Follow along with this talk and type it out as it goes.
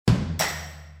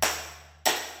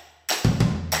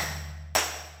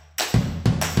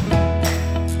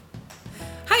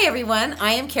Hi everyone,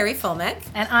 I am Carrie Fulmick.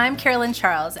 And I'm Carolyn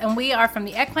Charles, and we are from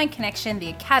the Equine Connection, the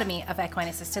Academy of Equine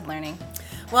Assisted Learning.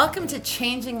 Welcome to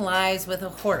Changing Lives with a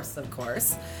Horse, of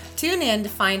course. Tune in to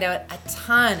find out a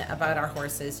ton about our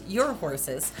horses, your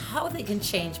horses, how they can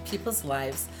change people's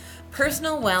lives,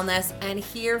 personal wellness, and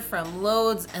hear from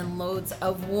loads and loads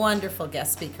of wonderful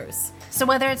guest speakers. So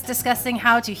whether it's discussing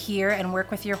how to hear and work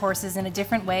with your horses in a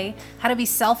different way, how to be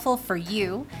selfful for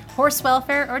you, horse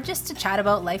welfare, or just to chat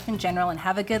about life in general and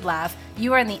have a good laugh,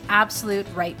 you are in the absolute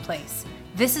right place.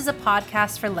 This is a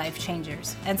podcast for life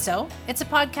changers. And so, it's a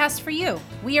podcast for you.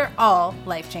 We are all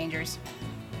life changers.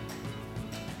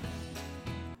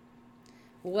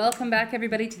 Welcome back,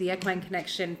 everybody, to the Equine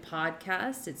Connection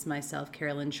podcast. It's myself,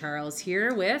 Carolyn Charles,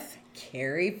 here with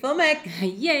Carrie Fulmick.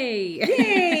 Yay!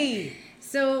 Yay!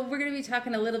 So we're going to be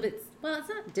talking a little bit, well, it's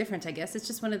not different, I guess. It's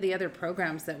just one of the other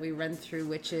programs that we run through,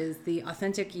 which is the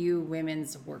Authentic You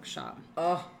Women's Workshop.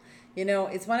 Oh, you know,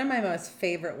 it's one of my most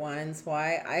favorite ones.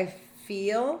 Why? I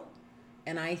feel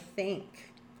and I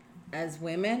think as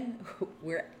women,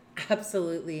 we're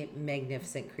absolutely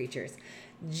magnificent creatures.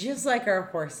 Just like our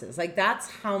horses. Like, that's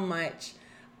how much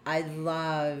I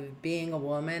love being a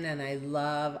woman, and I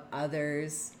love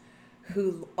others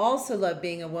who also love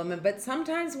being a woman. But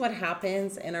sometimes what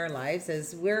happens in our lives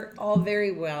is we're all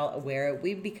very well aware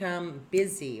we've become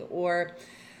busy, or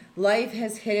life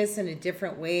has hit us in a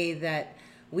different way that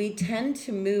we tend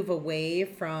to move away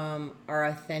from our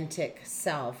authentic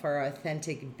self, our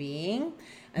authentic being,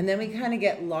 and then we kind of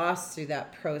get lost through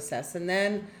that process. And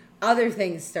then other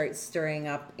things start stirring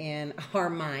up in our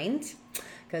mind,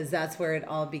 because that's where it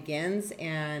all begins,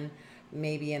 and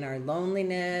maybe in our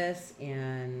loneliness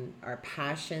and our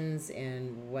passions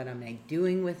and what am I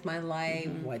doing with my life,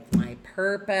 what's my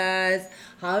purpose,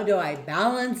 how do I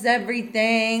balance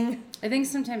everything. I think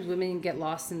sometimes women get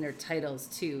lost in their titles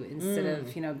too, instead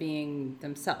of, being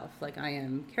themselves, like I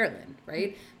am Carolyn,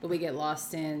 right? But we get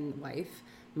lost in wife,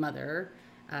 mother,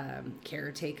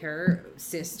 caretaker,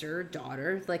 sister,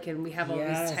 daughter, and we have all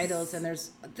these titles, and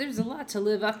there's a lot to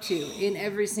live up to in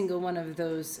every single one of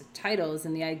those titles.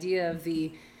 And the idea of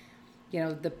the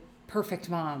perfect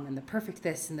mom and the perfect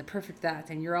this and the perfect that,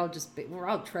 and we're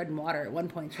all treading water at one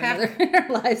point or another in our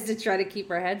lives to try to keep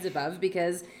our heads above,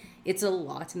 because it's a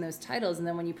lot in those titles. And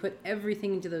then when you put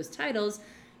everything into those titles,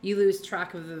 you lose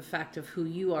track of the fact of who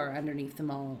you are underneath them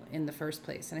all in the first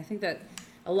place. And I think that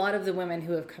a lot of the women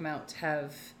who have come out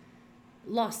have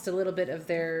lost a little bit of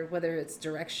their, whether it's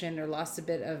direction, or lost a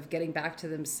bit of getting back to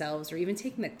themselves, or even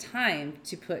taking the time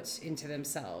to put into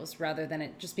themselves, rather than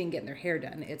it just being getting their hair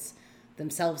done. It's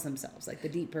themselves, like the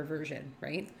deeper version,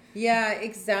 right? Yeah,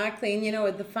 exactly.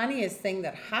 And the funniest thing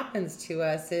that happens to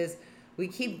us is we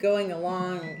keep going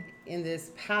along in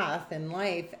this path in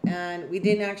life, and we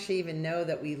didn't actually even know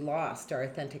that we lost our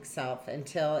authentic self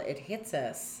until it hits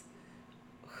us.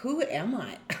 Who am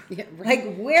I? Yeah, right.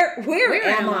 Like, where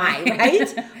am I,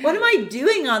 right? What am I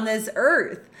doing on this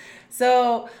earth?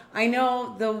 So I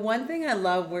know the one thing I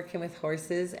love working with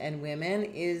horses and women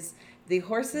is the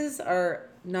horses are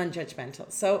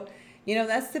non-judgmental. So,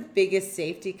 that's the biggest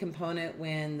safety component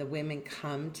when the women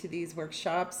come to these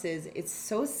workshops, is it's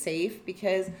so safe,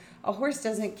 because a horse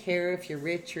doesn't care if you're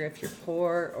rich or if you're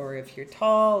poor, or if you're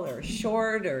tall or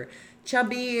short or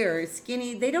chubby or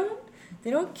skinny. They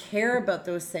don't care about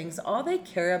those things. All they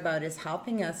care about is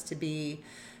helping us to be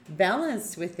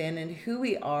balanced within and who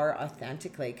we are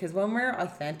authentically. Because when we're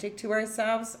authentic to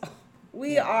ourselves,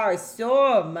 we are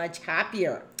so much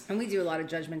happier. And we do a lot of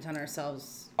judgment on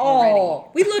ourselves already.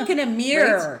 We look in a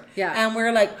mirror right? Yeah. And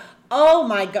we're like, oh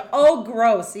my God, oh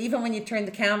gross. Even when you turn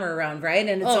the camera around, right?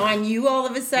 And it's on you all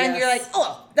of a sudden, You're like,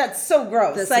 oh, that's so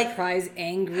gross. The surprise,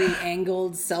 angry,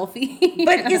 angled selfie.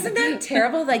 But isn't that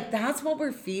terrible? That's what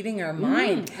we're feeding our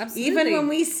mind. Absolutely. Even when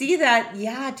we see that,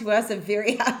 to us, a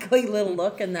very ugly little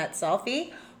look in that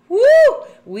selfie, woo!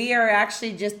 We are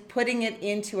actually just putting it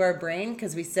into our brain,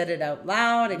 because we said it out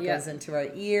loud. It goes into our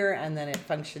ear, and then it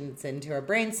functions into our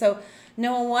brain. So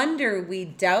no wonder we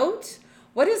doubt.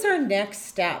 What is our next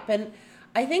step? And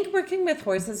I think working with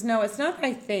horses, no, it's not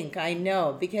I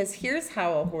know, because here's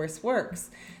how a horse works.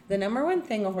 The number one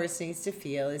thing a horse needs to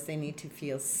feel is they need to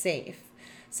feel safe.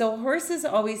 So a horse is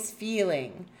always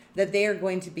feeling that they are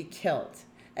going to be killed.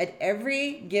 At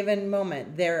every given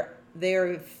moment,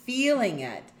 they're feeling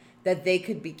it, that they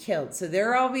could be killed. So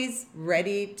they're always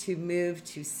ready to move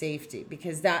to safety,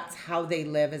 because that's how they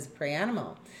live as a prey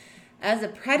animal. As a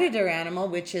predator animal,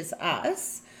 which is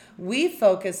us, we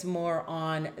focus more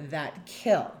on that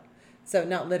kill. So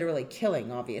not literally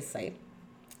killing, obviously,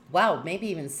 Wow, maybe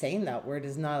even saying that word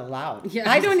is not allowed. Yeah,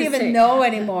 I don't even know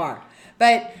anymore.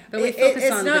 But we focus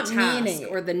it's on not the task meaning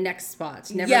or the next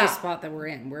spot, never the spot that we're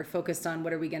in. We're focused on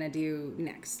what are we going to do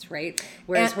next, right?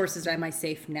 Whereas horses, am I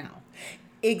safe now?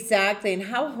 Exactly. And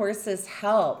how horses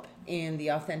help in the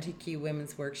Authentic You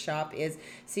Women's Workshop is,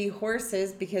 see,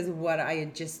 horses, because of what I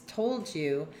had just told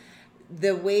you,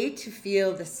 the way to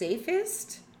feel the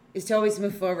safest is to always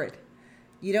move forward.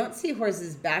 You don't see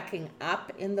horses backing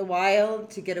up in the wild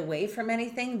to get away from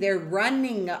anything. They're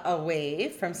running away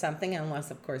from something, unless,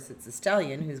 of course, it's a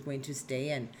stallion who's going to stay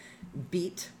and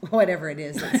beat whatever it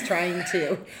is that's trying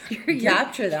to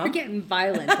capture them. You're getting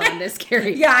violent on this,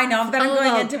 Carrie. Yeah, I know, but I'm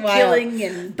going into wild. Killing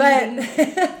and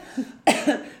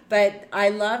but I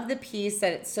love the piece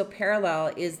that it's so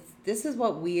parallel is this is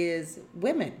what we as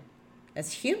women,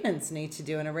 as humans, need to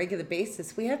do on a regular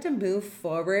basis. We have to move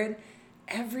forward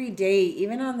every day,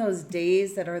 even on those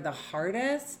days that are the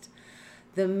hardest.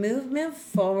 The movement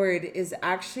forward is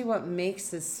actually what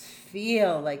makes us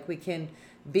feel like we can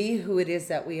be who it is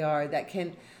that we are, that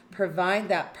can provide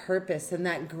that purpose and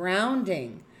that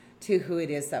grounding to who it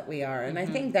is that we are. And I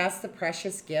think that's the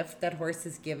precious gift that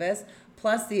horses give us.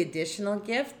 Plus the additional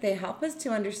gift, they help us to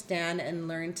understand and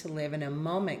learn to live in a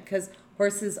moment, because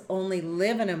horses only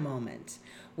live in a moment.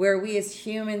 Where we as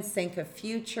humans think of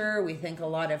future, we think a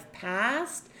lot of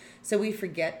past, so we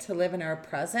forget to live in our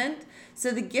present. So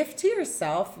the gift to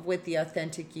yourself with the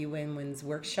Authentic You Women's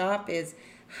Workshop is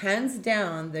hands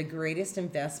down the greatest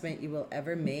investment you will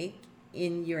ever make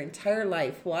in your entire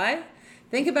life. Why?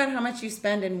 Think about how much you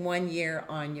spend in 1 year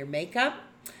on your makeup,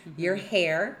 your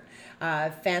hair,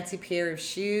 fancy pair of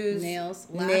shoes, nails,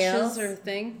 lashes are a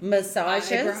thing,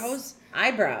 massages,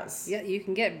 eyebrows. Yeah, you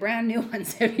can get brand new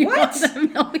ones if you want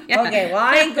them. Oh, yeah. Okay, well,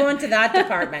 I ain't going to that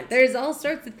department. There's all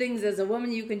sorts of things as a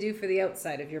woman you can do for the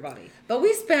outside of your body. But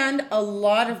we spend a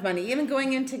lot of money, even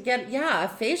going in to get, a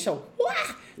facial. Wah!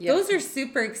 Yep. Those are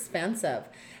super expensive.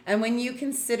 And when you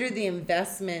consider the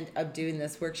investment of doing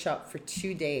this workshop for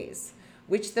 2 days,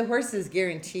 which the horses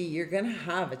guarantee you're going to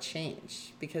have a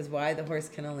change, because why? The horse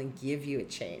can only give you a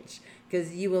change,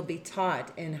 because you will be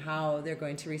taught in how they're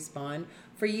going to respond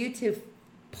for you to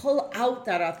pull out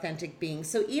that authentic being.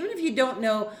 So even if you don't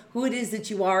know who it is that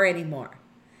you are anymore,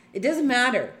 it doesn't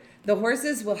matter. The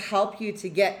horses will help you to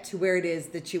get to where it is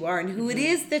that you are and who it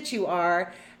is that you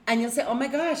are. And you'll say, oh my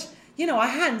gosh, I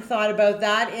hadn't thought about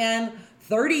that in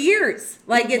 30 years.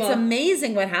 Like, it's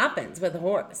amazing what happens with a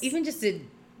horse. Even just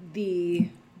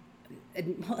admitting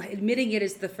it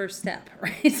is the first step,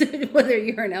 right? So whether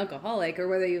you're an alcoholic or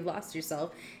whether you've lost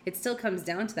yourself, it still comes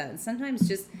down to that. And sometimes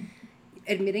just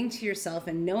admitting to yourself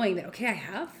and knowing that, okay, I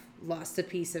have lost a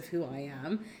piece of who I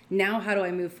am. Now, how do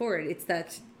I move forward?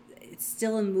 It's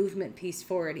still a movement piece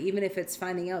forward, even if it's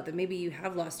finding out that maybe you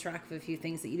have lost track of a few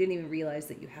things that you didn't even realize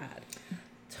that you had.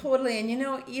 Totally.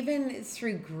 And even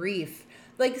through grief,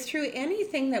 like through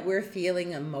anything that we're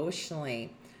feeling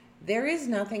emotionally, there is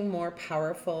nothing more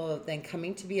powerful than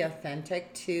coming to be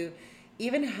authentic to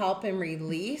even help and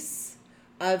release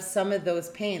of some of those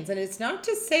pains. And it's not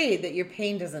to say that your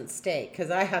pain doesn't stay,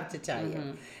 because I have to tell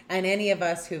you, and any of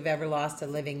us who've ever lost a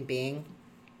living being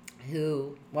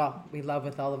who, we love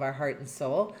with all of our heart and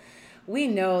soul, we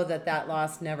know that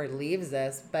loss never leaves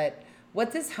us. But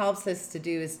what this helps us to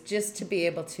do is just to be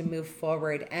able to move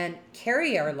forward and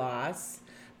carry our loss,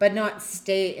 but not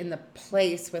stay in the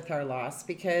place with our loss,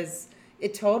 because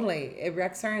it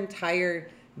wrecks our entire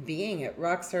being. It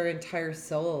wrecks our entire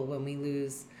soul when we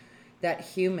lose that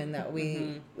human that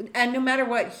we, and no matter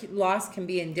what, loss can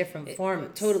be in different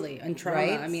forms. Totally. And trauma.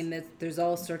 Right? I mean, there's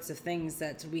all sorts of things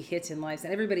that we hit in lives,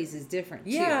 and everybody's is different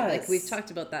too. Yes. Like we've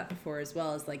talked about that before as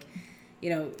well, as like,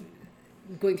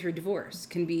 going through divorce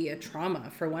can be a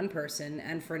trauma for one person,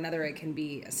 and for another it can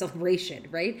be a celebration,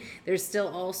 right? There's still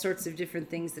all sorts of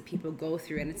different things that people go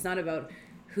through, and it's not about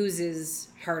whose is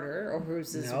harder or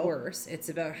whose is worse. It's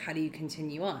about how do you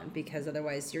continue on, because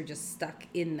otherwise you're just stuck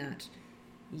in that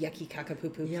yucky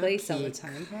caca-poo-poo place all the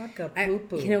time.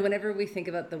 Whenever we think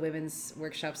about the women's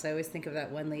workshops, I always think of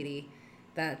that one lady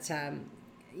that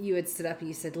you had stood up and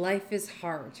you said, life is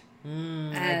hard.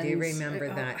 I do remember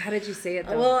that. How did you say it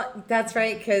though? Well, that's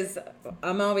right, because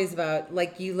I'm always about,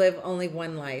 like, you live only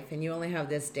one life and you only have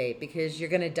this date because you're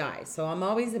going to die. So I'm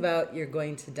always about you're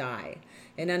going to die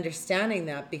and understanding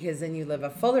that, because then you live a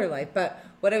fuller life. But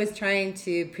what I was trying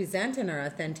to present in our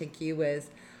Authentic You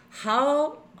was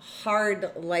how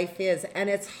hard life is, and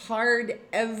it's hard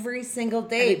every single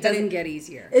day. And it doesn't get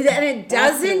easier. And it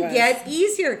doesn't get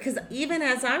easier, because even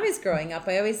as I was growing up,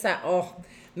 I always thought,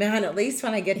 man, at least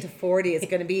when I get to 40, it's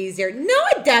going to be easier. No,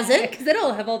 it doesn't. Because then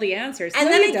I'll have all the answers. And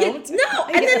no, then you don't.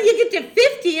 then you get to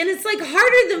 50 and it's like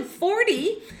harder than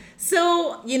 40.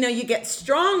 So, you get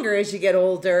stronger as you get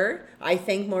older. I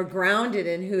think more grounded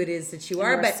in who it is that you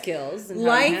are. More but skills and how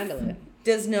life to handle it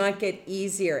does not get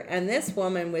easier. And this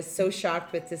woman was so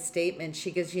shocked with this statement.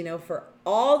 She goes, for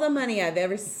all the money I've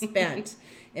ever spent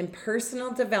in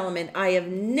personal development, I have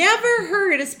never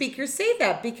heard a speaker say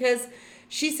that, because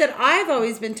she said, I've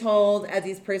always been told at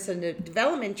these personal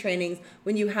development trainings,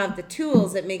 when you have the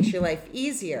tools, it makes your life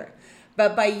easier.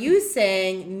 But by you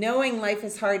saying, knowing life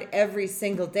is hard every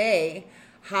single day,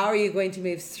 how are you going to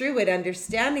move through it?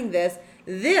 Understanding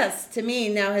this to me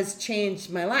now has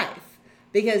changed my life,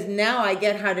 because now I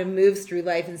get how to move through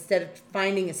life instead of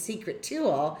finding a secret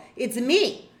tool. It's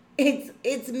me.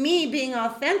 It's me being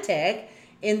authentic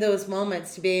in those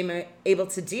moments to be able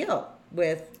to deal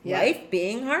with life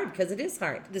being hard, because it is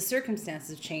hard. The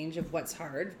circumstances change of what's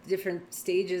hard, different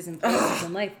stages and places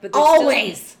in life, but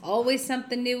there's always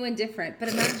something new and different. But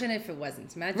imagine if it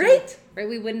wasn't. Imagine, right?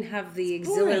 We wouldn't have the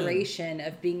exhilaration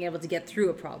of being able to get through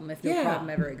a problem if no problem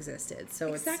ever existed.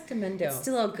 So it's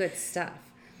still all good stuff.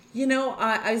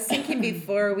 I was thinking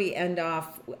before we end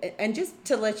off, and just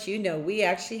to let you know, we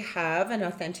actually have an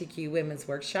Authentic You Women's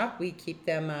Workshop. We keep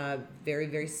them very,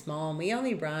 very small, and we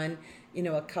only run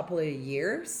a couple of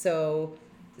years, so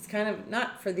it's kind of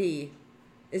not for we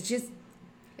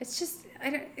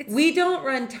don't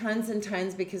run tons and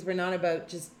tons, because we're not about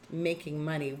just making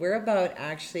money. We're about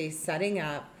actually setting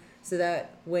up so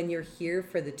that when you're here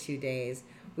for the 2 days,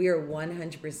 we are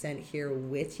 100% here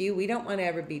with you. We don't want to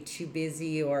ever be too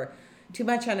busy or too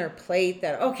much on our plate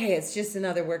that, okay, it's just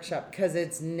another workshop, because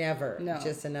it's never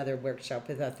just another workshop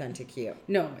with Authentic You.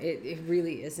 No, it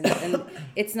really isn't. And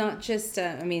it's not just,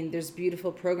 there's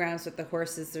beautiful programs with the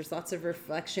horses. There's lots of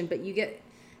reflection, but you get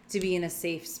to be in a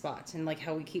safe spot. And like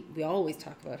how we always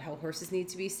talk about how horses need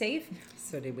to be safe.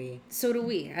 So do we.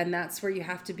 And that's where you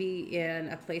have to be in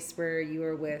a place where you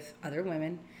are with other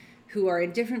women who are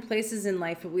in different places in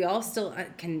life, but we all still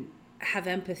can have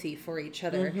empathy for each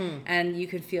other, and you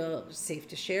can feel safe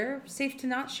to share, safe to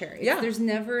not share. There's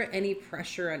never any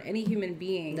pressure on any human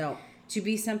being to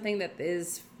be something that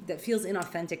feels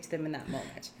inauthentic to them in that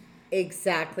moment.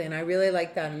 Exactly, and I really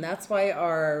like that, and that's why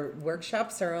our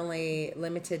workshops are only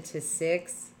limited to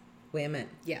 6 women.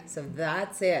 Yeah. So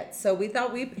that's it. So we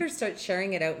thought we better start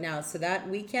sharing it out now. So that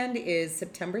weekend is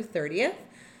September 30th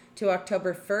to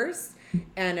October 1st,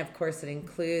 and of course it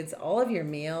includes all of your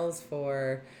meals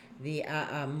for the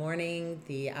morning,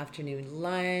 the afternoon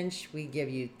lunch. We give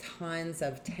you tons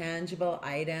of tangible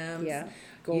items. Yeah,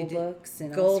 gold books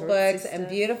and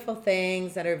beautiful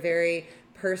things that are very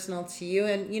personal to you.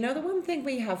 And the one thing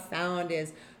we have found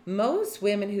is most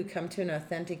women who come to an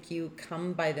Authentic You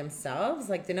come by themselves.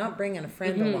 Like, they're not bringing a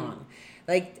friend along.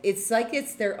 Like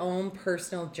it's their own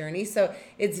personal journey. So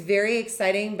it's very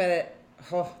exciting. But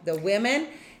the women,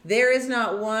 there is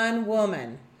not one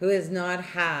woman who has not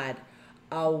had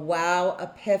a wow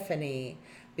epiphany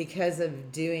because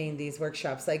of doing these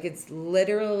workshops. Like, it's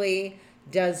literally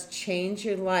does change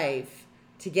your life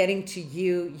to getting to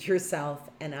you, yourself,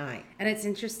 and I. And it's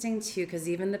interesting too, because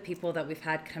even the people that we've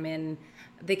had come in,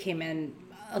 they came in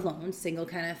alone, single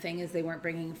kind of thing, as they weren't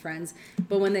bringing friends.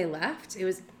 But when they left, it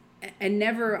was, and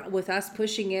never with us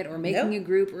pushing it or making a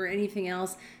group or anything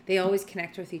else, they always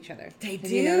connect with each other. They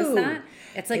do. You notice that?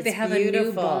 It's like they have beautiful. A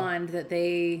new bond that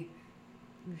they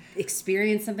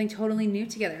experience something totally new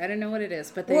together. I don't know what it is,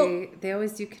 but they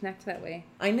always do connect that way.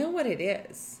 I know what it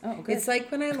is. Oh, good. It's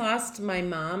like when I lost my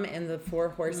mom and the 4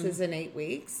 horses in 8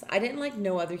 weeks. I didn't like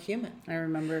no other human. I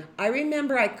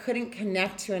remember I couldn't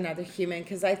connect to another human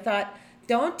because I thought,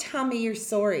 don't tell me you're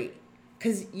sorry,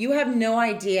 because you have no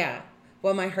idea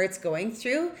what my heart's going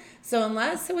through. So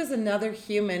unless it was another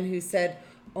human who said,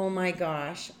 oh my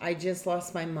gosh, I just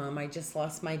lost my mom, I just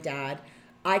lost my dad,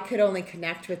 I could only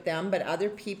connect with them. But other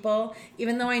people,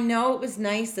 even though I know it was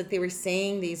nice that they were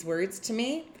saying these words to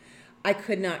me, I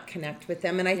could not connect with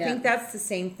them. And I think that's the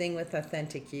same thing with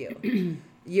Authentic You.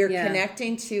 You're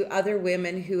connecting to other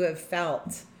women who have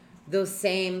felt those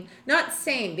same, not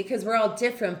same because we're all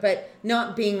different, but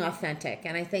not being authentic.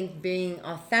 And I think being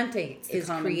authentic is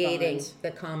creating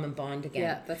the common bond again.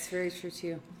 Yeah, that's very true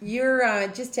too. You're,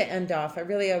 just to end off, I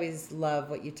really always love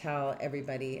what you tell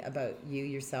everybody about you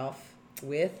yourself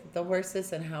with the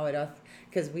horses and how it,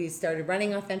 because we started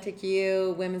running Authentic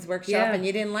You Women's Workshop and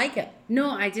you didn't like it.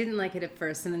 No, I didn't like it at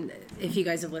first. And if you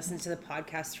guys have listened to the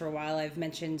podcast for a while, I've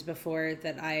mentioned before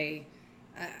that I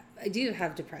I do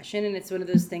have depression, and it's one of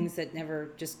those things that never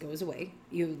just goes away.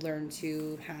 You learn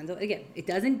to handle it. Again, it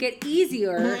doesn't get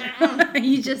easier.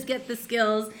 You just get the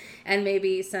skills and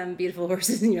maybe some beautiful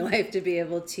horses in your life to be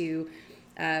able to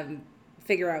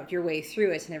figure out your way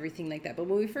through it and everything like that. But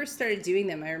when we first started doing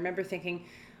them, I remember thinking,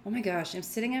 oh my gosh, I'm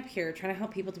sitting up here trying to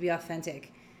help people to be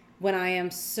authentic when I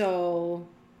am so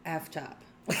effed up.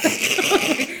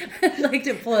 Like,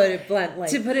 to put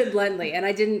it bluntly. And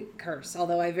I didn't curse,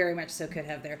 although I very much so could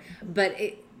have there. But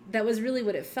that was really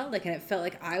what it felt like, and it felt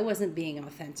like I wasn't being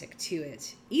authentic to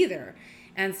it either.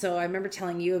 And so I remember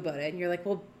telling you about it, and you're like,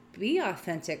 well, be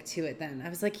authentic to it then. I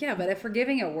was like, yeah, but if we're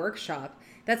giving a workshop,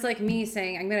 that's like me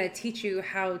saying, I'm going to teach you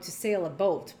how to sail a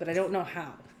boat, but I don't know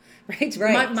how.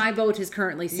 Right? My boat is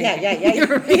currently sinking. Yeah,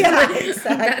 exactly.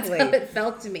 That's how it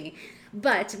felt to me.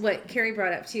 But what Carrie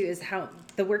brought up too is how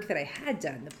the work that I had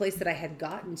done, the place that I had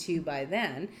gotten to by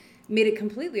then, made it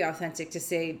completely authentic to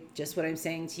say just what I'm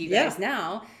saying to you guys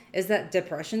now, is that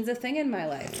depression's a thing in my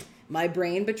life. My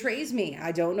brain betrays me.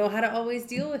 I don't know how to always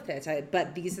deal with it.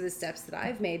 But these are the steps that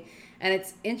I've made. And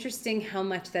it's interesting how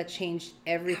much that changed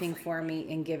everything for me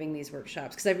in giving these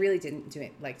workshops. Because I really didn't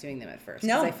like doing them at first.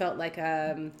 No. I felt like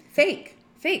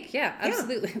Fake, yeah,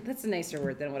 absolutely. Yeah. That's a nicer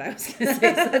word than what I was going to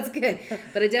say, so that's good.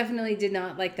 But I definitely did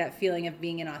not like that feeling of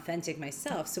being inauthentic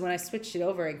myself. So when I switched it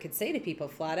over and could say to people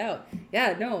flat out,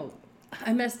 yeah, no,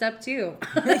 I messed up too.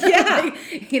 Yeah.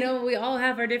 We all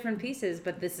have our different pieces,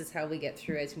 but this is how we get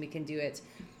through it, and we can do it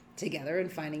together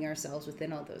and finding ourselves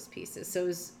within all those pieces. So it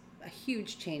was a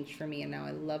huge change for me, and now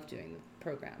I love doing the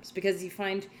programs because you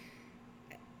find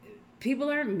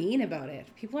people aren't mean about it.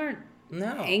 People aren't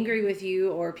angry with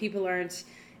you, or people aren't,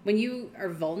 when you are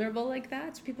vulnerable like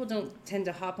that, people don't tend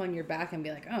to hop on your back and be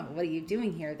like, oh, what are you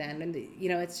doing here then? And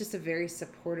it's just a very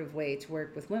supportive way to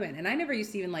work with women. And I never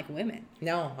used to even like women.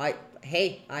 No, I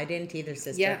didn't either,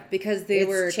 sister. Yeah, because they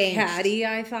were catty,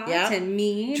 I thought, and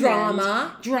mean.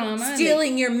 Drama.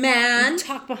 Stealing your man.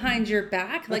 Talk behind your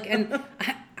back. And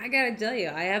I gotta tell you,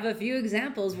 I have a few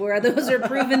examples where those are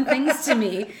proven things to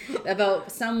me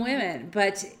about some women.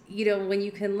 But, when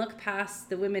you can look past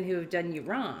the women who have done you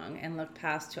wrong and look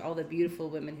past to all the beautiful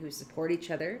women who support each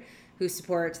other, who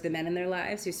support the men in their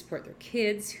lives, who support their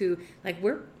kids, who,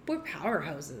 we're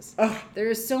powerhouses. Oh.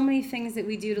 There's so many things that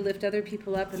we do to lift other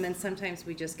people up, and then sometimes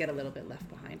we just get a little bit left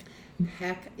behind.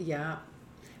 Heck yeah.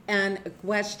 And a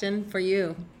question for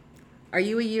you. Are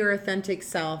you your authentic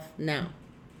self now?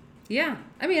 Yeah.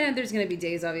 I mean, there's going to be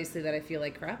days, obviously, that I feel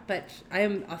like crap, but I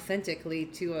am authentically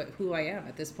to who I am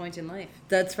at this point in life.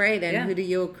 That's right. And who do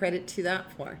you credit to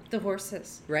that for? The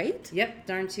horses. Right? Yep.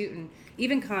 Darn tootin'.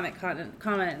 Even Comet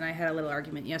and I had a little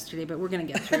argument yesterday, but we're going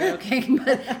to get through it, okay?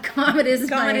 But Comet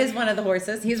is one of the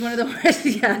horses. He's one of the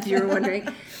horses, yeah, if you were wondering.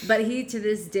 But he, to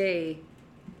this day,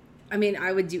 I mean,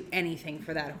 I would do anything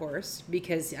for that horse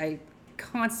because I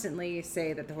constantly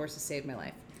say that the horses saved my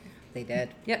life. They did.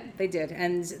 Yep, they did.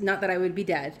 And not that I would be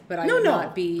dead, but I would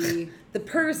not be the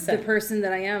person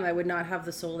that I am. I would not have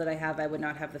the soul that I have. I would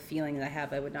not have the feeling that I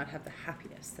have. I would not have the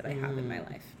happiness that I have in my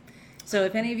life. So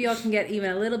if any of y'all can get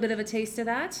even a little bit of a taste of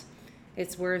that,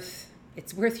 it's worth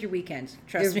your weekend.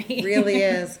 Trust me. It really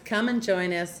is. Come and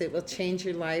join us. It will change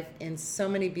your life in so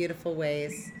many beautiful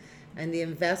ways. And the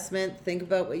investment, think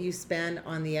about what you spend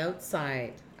on the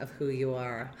outside of who you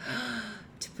are.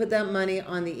 To put that money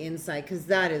on the inside, because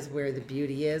that is where the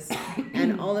beauty is.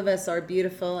 And all of us are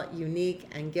beautiful, unique,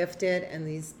 and gifted. And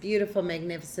these beautiful,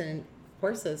 magnificent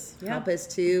horses help us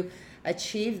to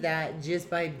achieve that just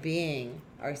by being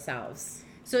ourselves.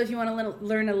 So if you want to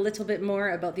learn a little bit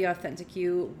more about the Authentic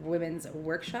You Women's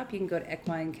Workshop, you can go to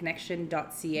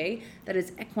equineconnection.ca. That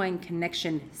is Equine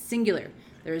Connection singular.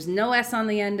 There is no S on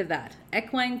the end of that.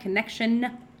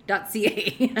 equineconnection.ca.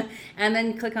 And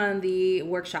then click on the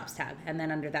workshops tab, and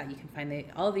then under that you can find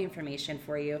all the information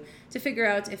for you to figure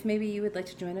out if maybe you would like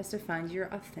to join us to find your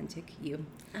authentic you.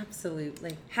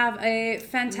 Absolutely. Have a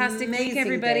fantastic week,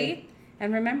 everybody. Day.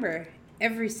 And remember,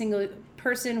 every single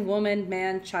person, woman,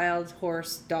 man, child,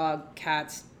 horse, dog,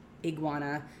 cat,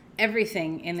 iguana,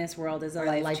 everything in this world is a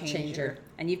life changer.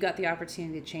 And you've got the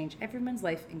opportunity to change everyone's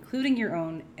life, including your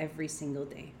own, every single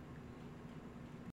day.